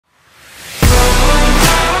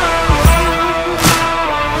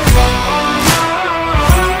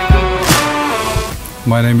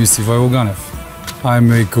My name is Ivaylo Ganev.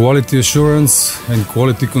 I'm a quality assurance and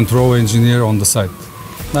quality control engineer on the site.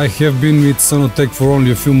 I have been with SUNOTEC for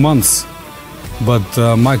only a few months, but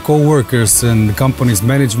my co-workers and the company's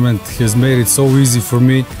management has made it so easy for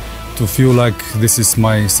me to feel like this is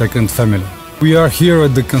my second family. We are here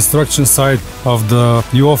at the construction site of the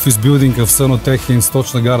new office building of SUNOTEC in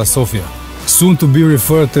Stochna Gara, Sofia. Soon to be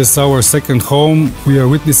referred as our second home, we are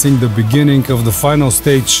witnessing the beginning of the final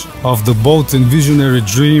stage of the bold and visionary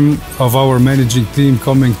dream of our managing team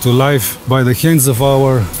coming to life by the hands of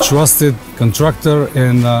our trusted contractor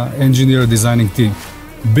and engineer designing team.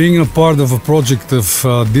 Being a part of a project of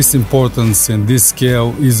this importance and this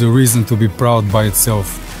scale is a reason to be proud by itself.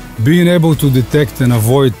 Being able to detect and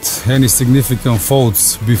avoid any significant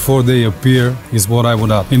faults before they appear is what I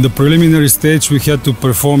would add. In the preliminary stage, we had to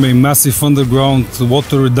perform a massive underground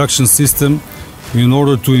water reduction system in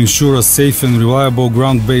order to ensure a safe and reliable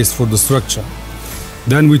ground base for the structure.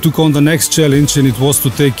 Then we took on the next challenge, and it was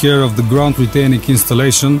to take care of the ground retaining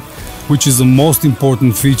installation, which is the most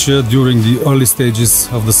important feature during the early stages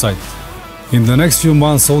of the site. In the next few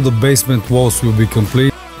months, all the basement walls will be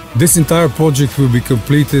complete. This entire project will be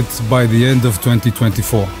completed by the end of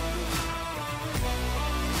 2024.